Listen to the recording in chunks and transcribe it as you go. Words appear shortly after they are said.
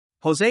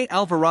Jose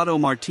Alvarado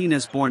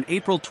Martinez, born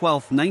April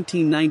 12,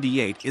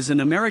 1998, is an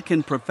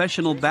American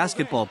professional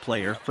basketball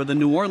player for the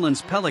New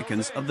Orleans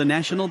Pelicans of the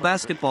National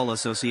Basketball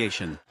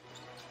Association.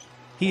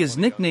 He is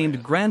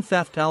nicknamed Grand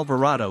Theft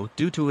Alvarado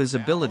due to his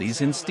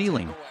abilities in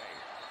stealing.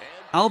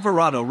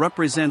 Alvarado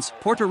represents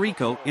Puerto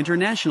Rico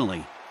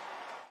internationally.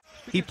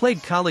 He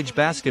played college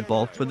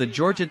basketball for the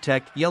Georgia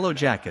Tech Yellow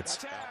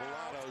Jackets.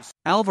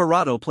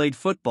 Alvarado played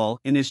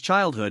football in his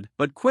childhood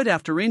but quit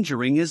after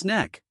injuring his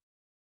neck.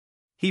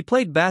 He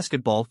played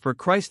basketball for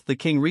Christ the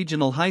King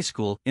Regional High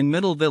School in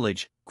Middle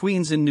Village,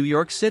 Queens in New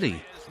York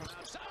City.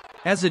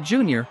 As a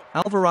junior,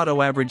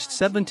 Alvarado averaged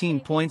 17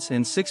 points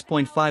and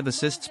 6.5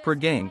 assists per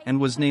game and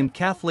was named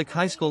Catholic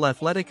High School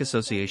Athletic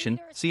Association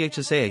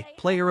 (CHSA)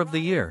 Player of the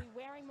Year.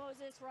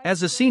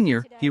 As a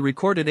senior, he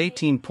recorded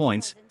 18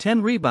 points,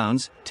 10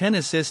 rebounds, 10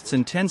 assists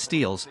and 10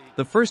 steals,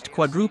 the first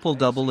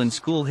quadruple-double in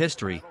school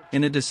history,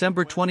 in a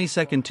December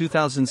 22,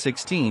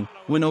 2016,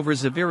 win over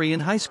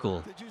Xaverian High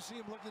School.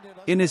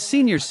 In his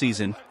senior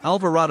season,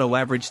 Alvarado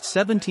averaged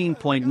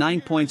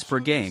 17.9 points per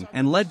game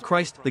and led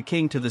Christ the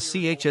King to the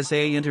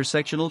CHSA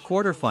intersectional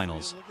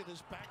quarterfinals.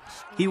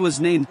 He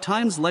was named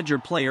Times Ledger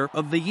Player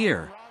of the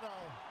Year.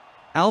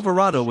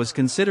 Alvarado was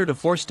considered a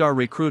 4-star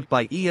recruit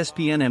by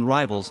ESPN and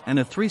Rivals and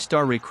a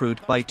 3-star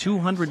recruit by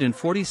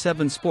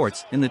 247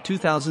 Sports in the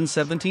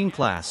 2017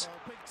 class.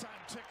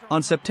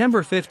 On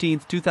September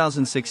 15,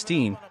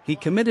 2016, he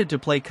committed to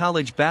play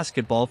college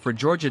basketball for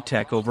Georgia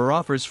Tech over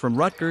offers from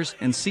Rutgers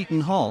and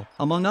Seton Hall,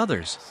 among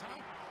others.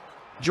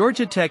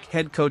 Georgia Tech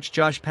head coach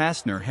Josh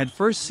Pastner had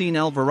first seen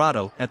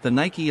Alvarado at the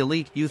Nike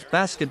Elite Youth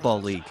Basketball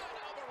League.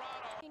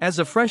 As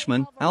a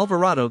freshman,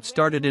 Alvarado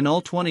started in all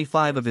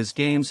 25 of his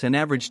games and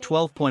averaged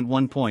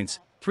 12.1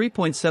 points,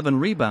 3.7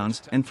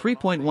 rebounds, and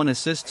 3.1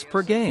 assists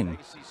per game.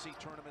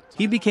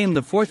 He became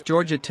the fourth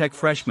Georgia Tech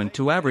freshman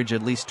to average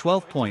at least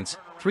 12 points,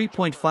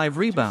 3.5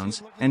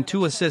 rebounds, and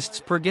 2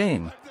 assists per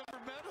game.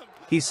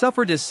 He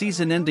suffered a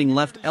season-ending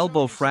left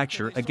elbow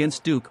fracture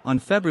against Duke on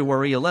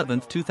February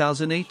 11,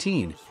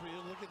 2018.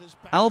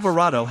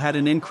 Alvarado had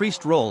an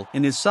increased role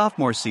in his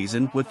sophomore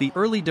season with the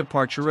early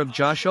departure of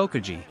Josh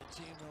Okogie.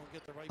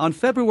 On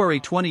February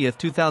 20,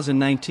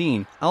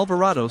 2019,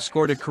 Alvarado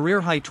scored a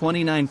career-high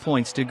 29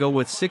 points to go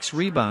with 6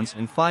 rebounds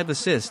and 5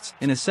 assists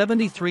in a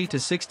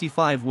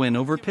 73-65 win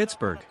over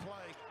Pittsburgh.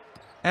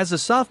 As a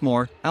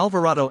sophomore,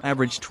 Alvarado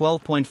averaged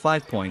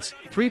 12.5 points,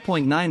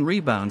 3.9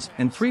 rebounds,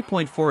 and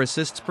 3.4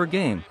 assists per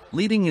game,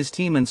 leading his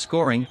team in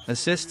scoring,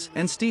 assists,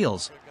 and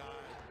steals.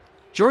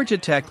 Georgia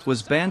Tech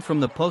was banned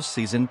from the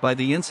postseason by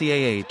the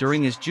NCAA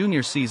during his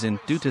junior season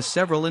due to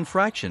several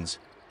infractions.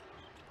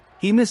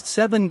 He missed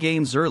 7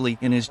 games early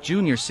in his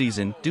junior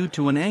season due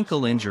to an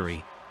ankle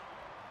injury.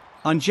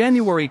 On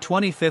January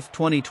 25,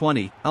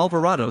 2020,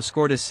 Alvarado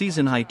scored a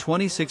season-high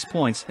 26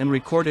 points and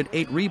recorded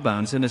 8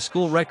 rebounds and a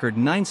school record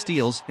 9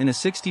 steals in a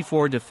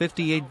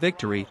 64-58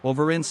 victory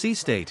over NC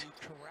State.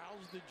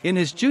 In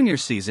his junior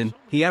season,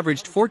 he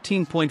averaged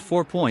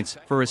 14.4 points,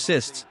 4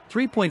 assists,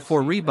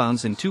 3.4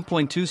 rebounds and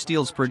 2.2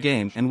 steals per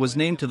game and was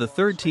named to the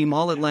third-team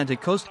All-Atlantic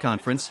Coast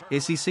Conference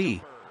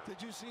 (ACC).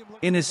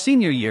 In his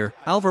senior year,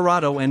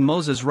 Alvarado and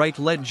Moses Wright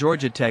led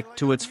Georgia Tech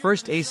to its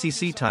first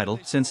ACC title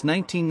since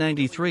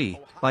 1993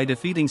 by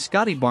defeating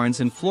Scotty Barnes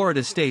and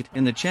Florida State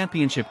in the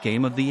championship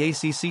game of the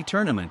ACC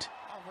tournament.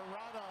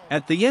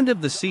 At the end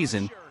of the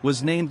season,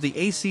 was named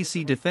the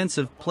ACC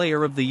Defensive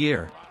Player of the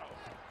Year.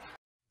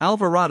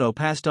 Alvarado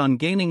passed on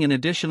gaining an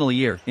additional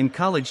year in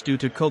college due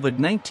to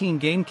COVID-19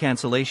 game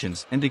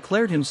cancellations and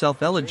declared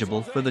himself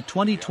eligible for the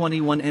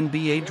 2021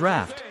 NBA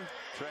Draft.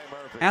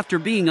 After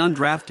being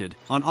undrafted,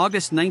 on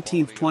August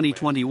 19,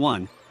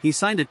 2021, he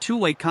signed a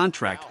 2-way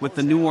contract with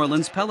the New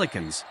Orleans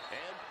Pelicans.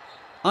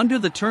 Under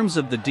the terms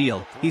of the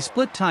deal, he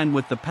split time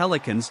with the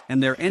Pelicans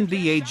and their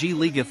NBA G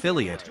League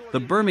affiliate, the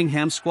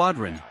Birmingham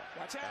Squadron.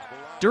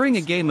 During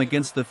a game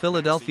against the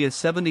Philadelphia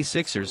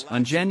 76ers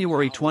on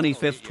January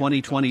 25,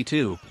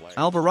 2022,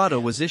 Alvarado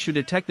was issued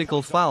a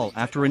technical foul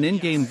after an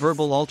in-game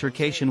verbal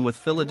altercation with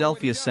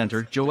Philadelphia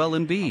center Joel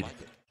Embiid.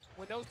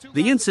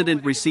 The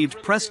incident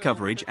received press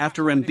coverage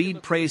after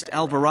Embiid praised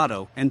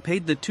Alvarado and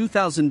paid the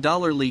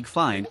 $2,000 league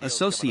fine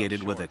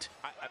associated with it.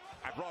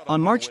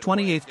 On March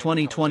 28,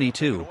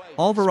 2022,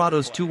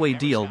 Alvarado's 2-way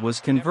deal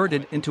was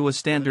converted into a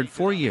standard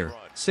 4-year,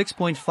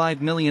 $6.5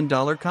 million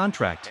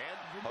contract.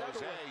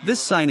 This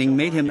signing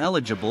made him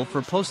eligible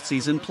for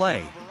postseason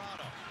play.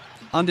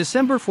 On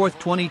December 4,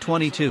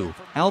 2022,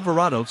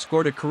 Alvarado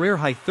scored a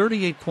career-high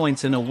 38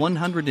 points in a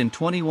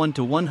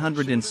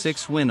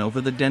 121-106 win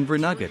over the Denver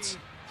Nuggets.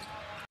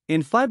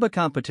 In FIBA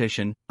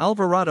competition,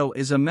 Alvarado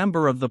is a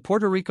member of the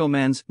Puerto Rico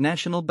men's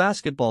national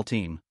basketball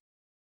team.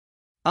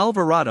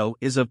 Alvarado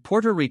is of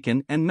Puerto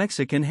Rican and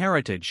Mexican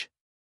heritage.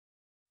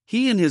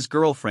 He and his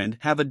girlfriend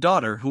have a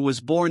daughter who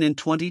was born in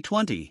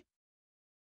 2020.